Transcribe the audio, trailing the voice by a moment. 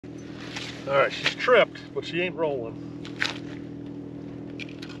All right, she's tripped, but she ain't rolling.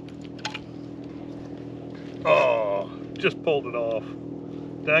 Oh, just pulled it off.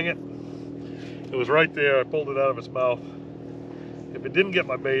 Dang it. It was right there. I pulled it out of its mouth. If it didn't get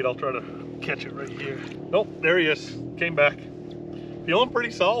my bait, I'll try to catch it right here. Nope, there he is. Came back. Feeling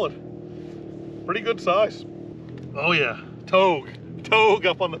pretty solid. Pretty good size. Oh yeah, Togue. Togue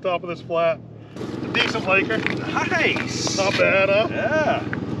up on the top of this flat. A decent laker. Nice. Not bad, huh? Yeah.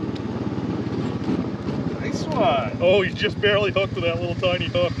 Nice one. Oh, he's just barely hooked with that little tiny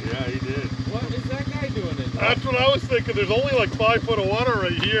hook. Yeah, he did. What is that guy doing in there? That's what I was thinking. There's only like 5 foot of water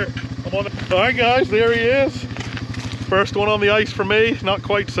right here. I'm on the... All right, guys, there he is. First one on the ice for me. Not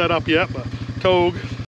quite set up yet, but Togue.